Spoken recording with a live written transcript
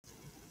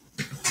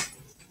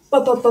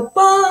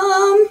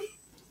Ba-ba-ba-bum.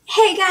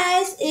 Hey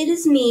guys, it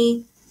is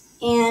me,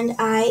 and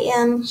I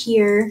am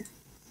here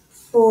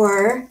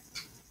for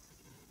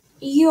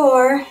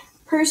your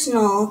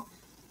personal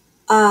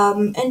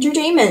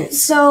entertainment.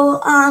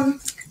 So I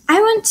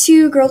went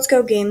to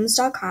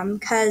GirlsGoGames.com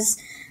because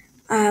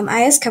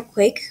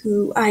iHasCupquake,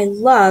 who I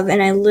love,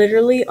 and I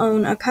literally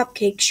own a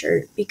cupcake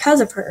shirt because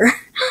of her.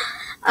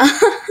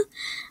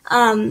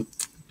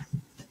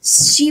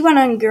 She went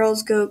on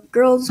Girls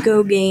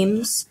Go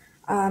Games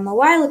a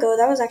while ago.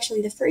 That was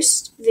actually the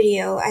first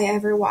video I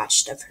ever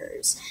watched of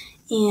hers,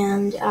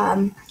 and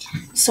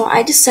so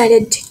I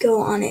decided to go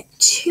on it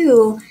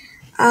too.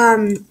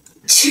 There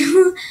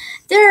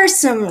are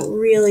some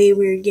really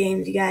weird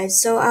games, you guys.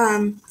 So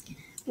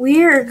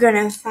we're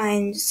gonna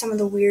find some of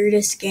the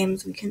weirdest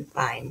games we can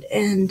find,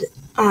 and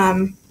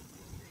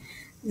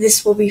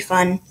this will be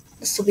fun.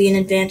 This will be an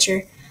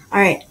adventure. All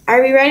right,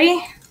 are we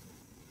ready?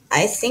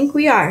 I think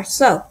we are.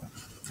 So,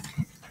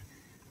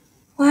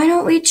 why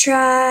don't we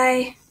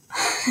try...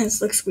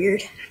 This looks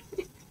weird.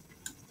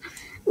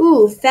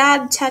 Ooh,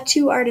 Fab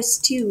Tattoo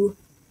Artist 2.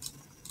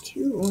 I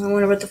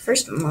wonder what the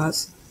first one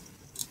was.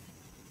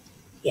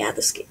 Yeah,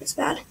 this game is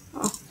bad.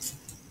 Oh.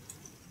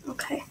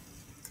 Okay.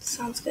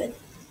 Sounds good.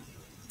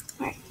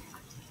 Alright.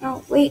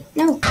 Oh, wait,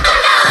 no. I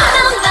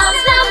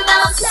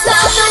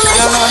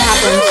don't know what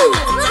happened.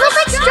 Look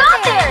like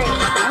strawberry!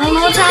 I don't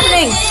know what's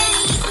happening.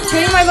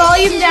 Turning my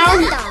volume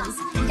down.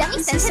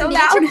 This is so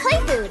loud. Play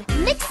food.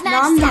 Mix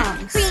Nom snack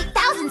noms. Create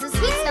thousands of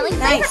sweet-smelling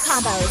flavor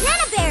combos.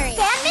 Nanaberry,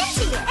 Fan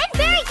Minty, and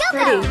Berry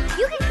Go-Go.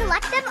 You can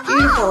collect them all.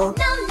 Beautiful.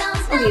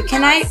 Okay,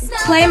 can I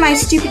play my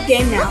stupid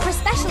game now? Look for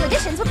special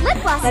editions with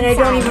lip gloss That I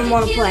don't even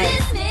want to play.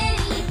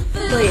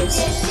 Please.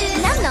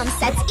 Num Nom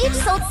sets each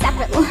sold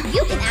separately.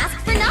 You can ask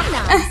for Num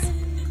Noms.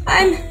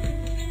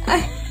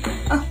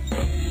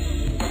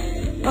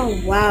 Oh,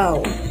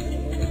 wow.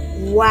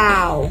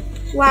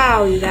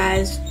 Wow, you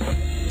guys.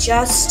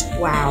 Just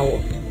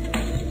wow.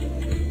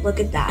 Look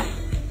at that.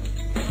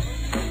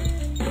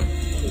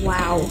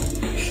 Wow.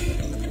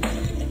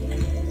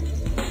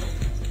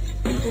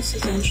 This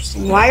is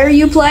interesting. Why are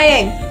you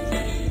playing?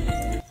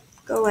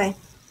 Go away.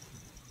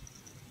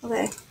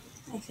 Okay,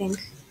 I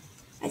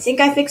think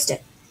I fixed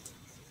it.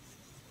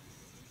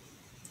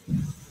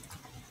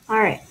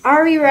 Alright,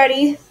 are we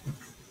ready?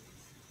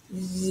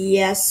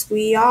 Yes,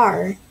 we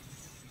are.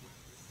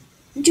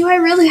 Do I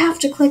really have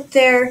to click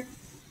there?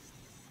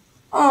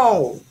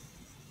 Oh.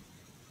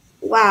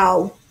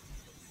 Wow.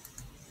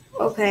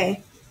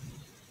 Okay.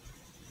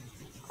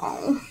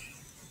 Oh.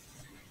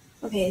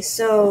 Okay,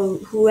 so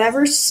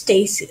whoever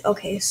Stacy...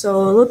 Okay,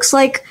 so it looks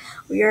like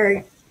we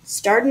are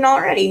starting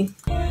already.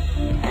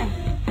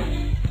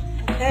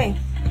 Okay.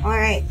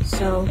 Alright,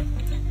 so...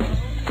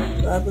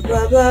 Blah, blah,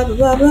 blah, blah,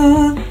 blah,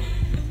 blah.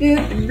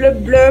 Blah, blah,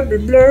 blah, blah,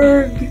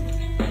 blah.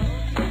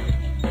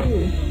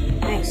 Ooh,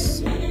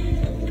 nice.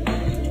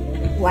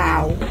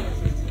 Wow.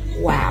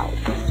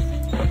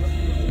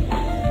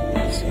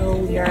 So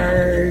we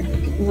are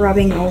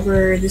rubbing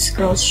over this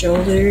girl's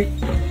shoulder.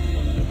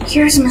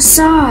 Here's a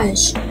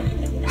massage.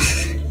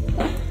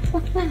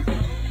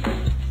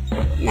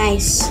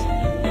 Nice.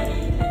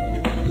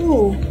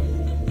 Ooh.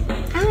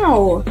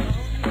 Ow.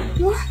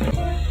 What?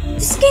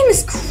 This game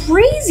is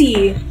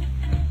crazy.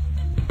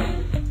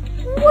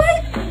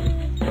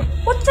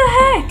 What the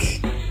heck?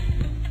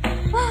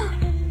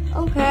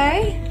 Okay.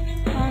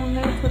 I'm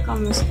gonna click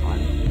on this one.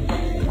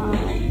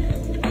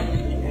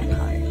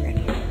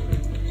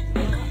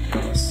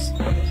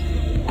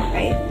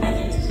 Right? I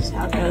think this is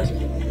how it goes.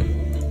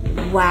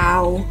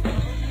 Wow.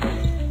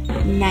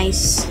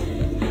 Nice.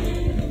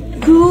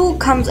 Who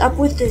comes up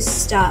with this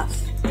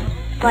stuff?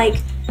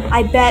 Like,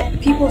 I bet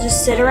people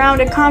just sit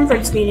around at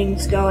conference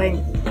meetings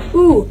going,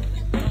 ooh,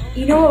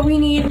 you know what we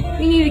need?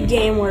 We need a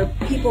game where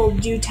people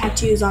do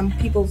tattoos on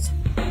people's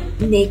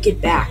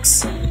naked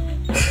backs.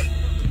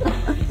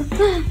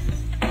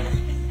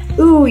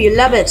 Ooh, you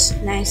love it.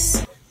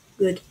 Nice.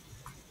 Good.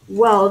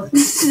 Well,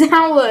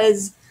 that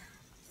was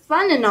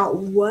fun and all.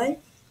 What?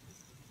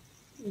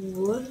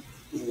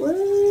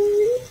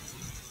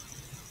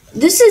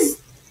 This is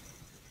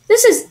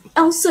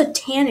Elsa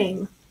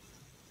tanning.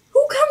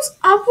 Who comes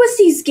up with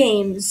these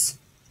games?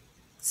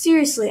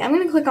 Seriously, I'm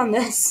gonna click on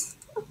this.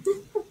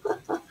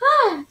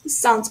 This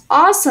sounds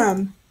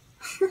awesome.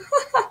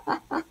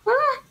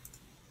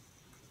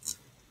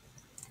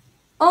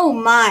 Oh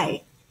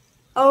my.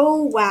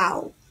 Oh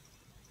wow.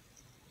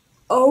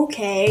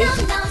 Okay.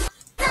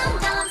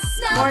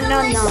 More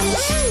Num Noms.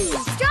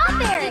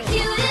 Strawberry.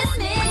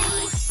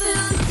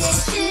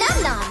 Num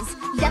Noms.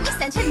 Yummy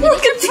scented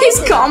Look at these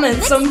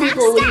comments some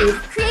people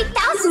leave. Create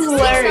thousands This is of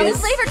hilarious.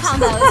 flavor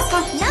combos.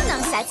 Num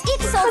Nom sets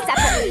each sold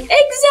separately.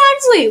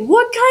 Exactly!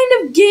 What kind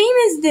of game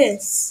is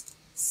this?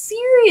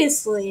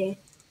 Seriously.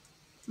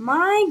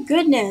 My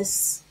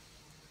goodness.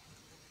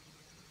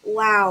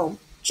 Wow.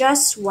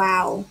 Just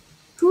wow.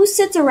 Who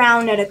sits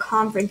around at a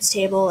conference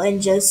table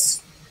and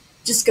just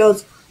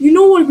goes, you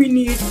know what we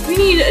need? We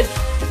need a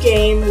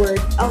game where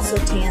Elsa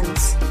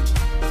tans.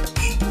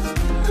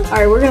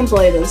 Alright, we're gonna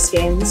play this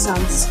game. This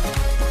sounds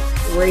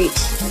great.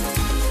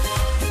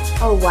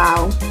 Oh,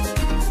 wow.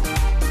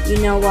 You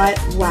know what?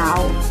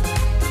 Wow.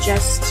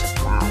 Just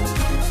wow.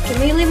 Can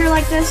we leave her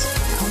like this?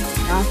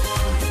 No.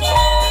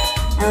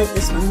 I like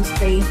this one. It's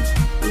pretty.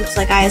 It looks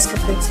like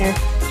iHasCupquake's hair.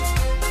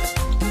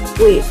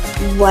 Wait,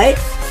 what?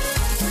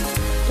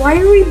 Why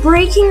are we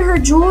breaking her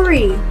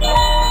jewelry?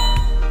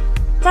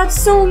 That's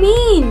so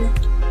mean.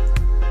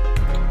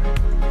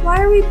 Why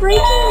are we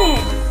breaking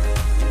it?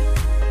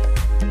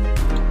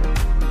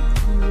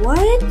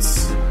 What?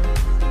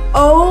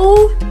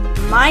 Oh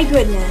my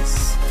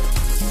goodness.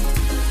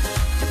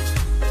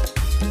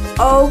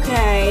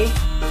 Okay.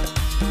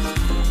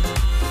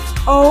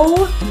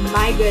 Oh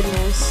my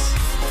goodness.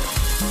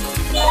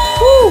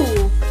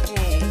 Whew.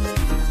 Okay.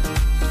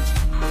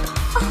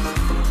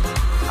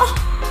 Oh.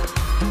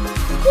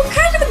 What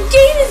kind of a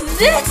game is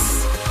this?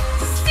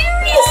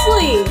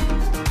 Seriously?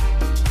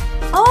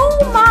 Oh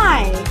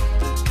my.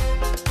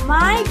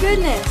 My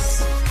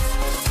goodness.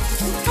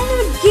 What kind of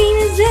a game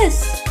is this?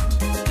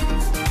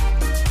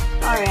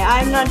 Alright,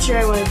 I'm not sure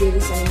I want to do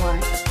this anymore.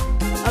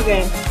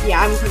 Okay,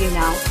 yeah, I'm quitting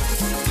now.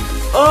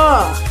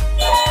 Ugh.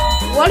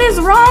 What is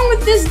wrong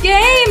with this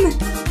game?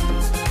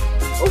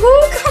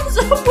 Who comes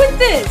up with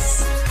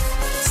this?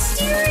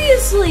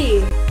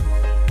 Seriously?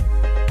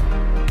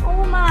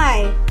 Oh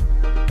my.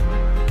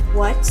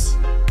 What?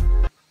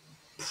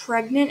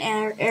 Pregnant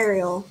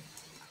Ariel.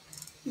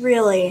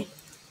 Really?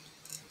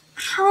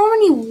 How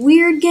many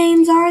weird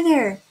games are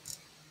there?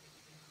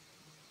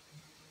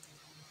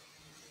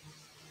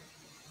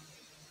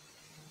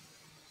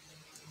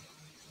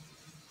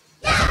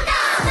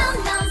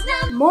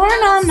 More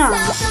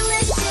nom-noms.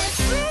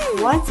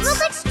 What Smells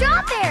like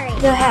strawberry.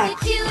 the heck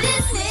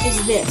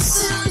is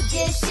this?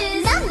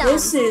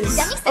 This is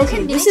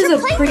okay. This is a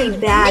pretty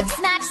bad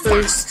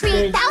first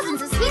vid.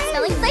 Thousands of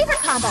sweet-smelling flavor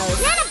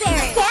combos.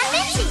 Nanaberry,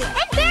 Minty,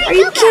 and Berry Are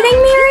you Yoga. kidding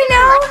me right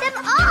Collect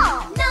them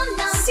all.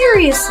 now?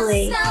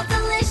 Seriously?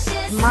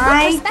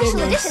 My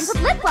Special editions goodness.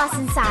 with lip gloss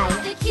inside.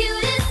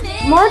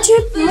 More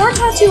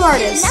tattoo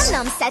artists.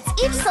 Num Num sets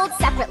each sold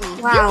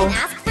separately. Wow. You can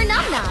ask for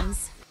Num Nums.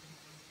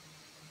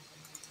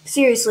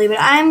 Seriously, but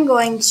I'm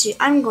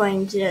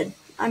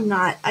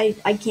not.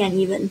 I can't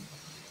even.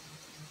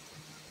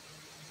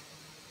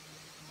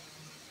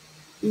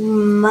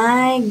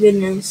 My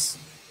goodness.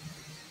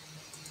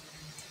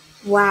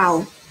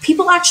 Wow.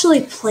 People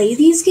actually play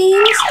these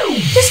games?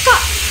 This got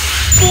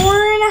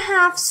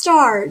 4.5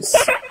 stars.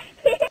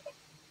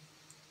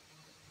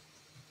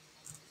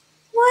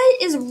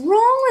 What is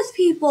wrong with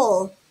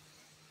people?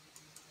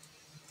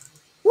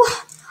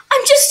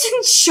 I'm just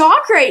in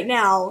shock right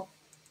now.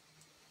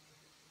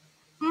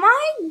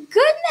 My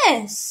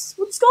goodness.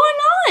 What's going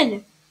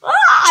on?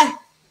 Ah!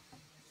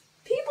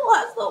 People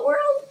have the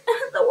world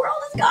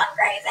has gone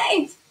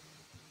crazy.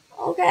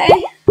 Okay.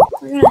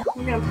 We're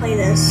gonna play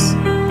this.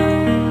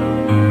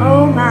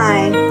 Oh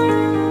my.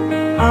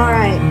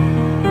 Alright.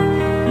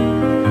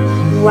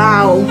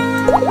 Wow.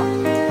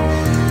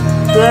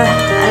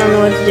 I don't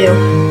know what to do.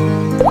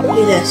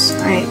 Do this.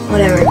 Alright,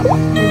 whatever.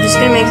 I'm just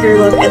gonna make her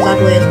look as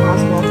ugly as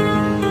possible.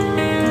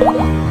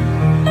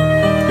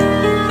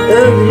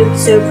 Oh, you look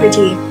so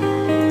pretty.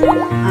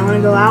 I wanna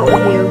go out with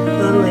you.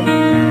 Totally.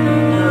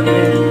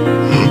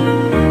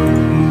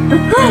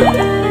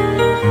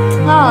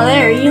 Oh,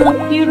 there, you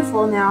look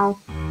beautiful now,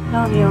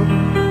 don't you?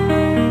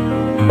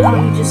 Oh,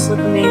 you just look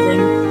amazing.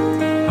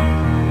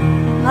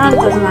 That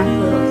doesn't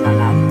actually look that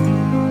bad.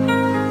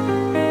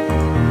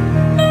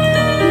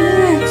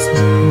 Next.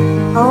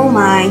 Oh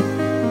my.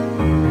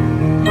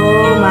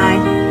 Oh my.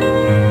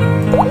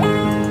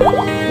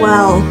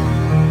 Well.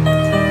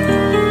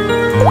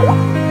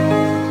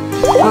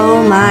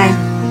 Oh my.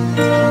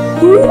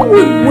 Who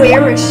would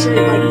wear a shirt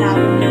like that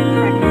when they're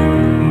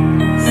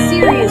pregnant?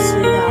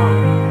 Seriously though.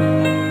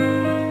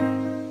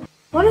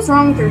 What is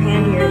wrong with her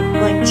hand here?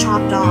 Like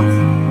chopped off.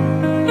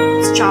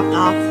 It's chopped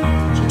off.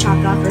 She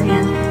chopped off her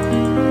hand.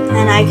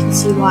 And I can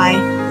see why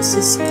this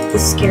is the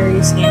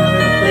scariest game I've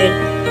ever played.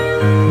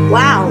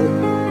 Wow.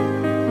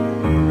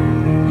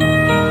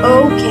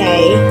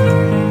 Okay.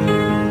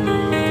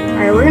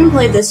 Alright, we're gonna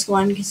play this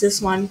one because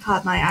this one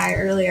caught my eye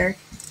earlier.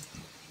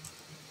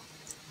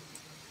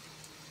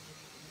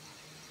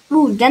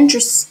 Ooh,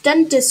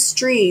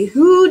 dentistry.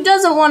 Who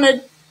doesn't want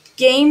a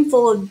game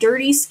full of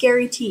dirty,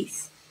 scary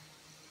teeth?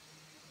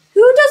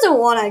 Who doesn't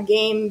want a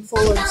game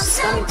full of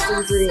stomach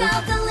surgery?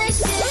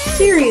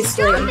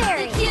 Seriously.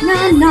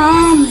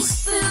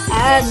 Nom-noms.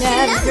 I've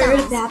never heard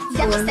of that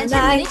before in my life.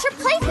 Miniature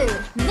play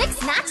food.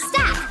 Mix, match,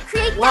 stack.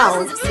 Create Wow.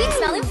 thousands of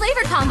sweet-smelling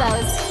flavor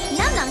combos.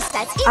 Num Num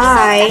sets each sold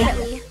I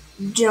separately.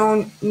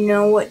 don't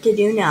know what to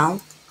do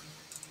now.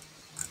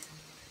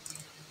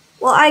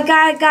 Well,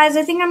 guys,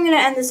 I think I'm gonna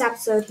end this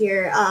episode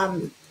here,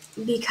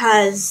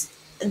 because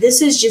this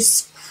is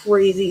just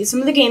crazy. Some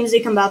of the games they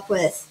come up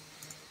with.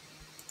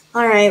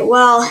 Alright,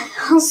 well,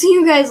 I'll see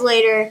you guys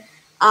later.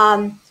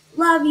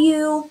 Love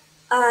you.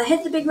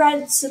 Hit the big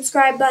red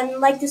subscribe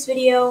button, like this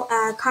video,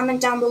 comment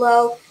down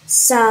below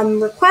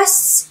some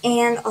requests,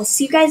 and I'll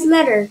see you guys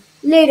later.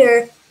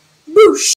 Boosh!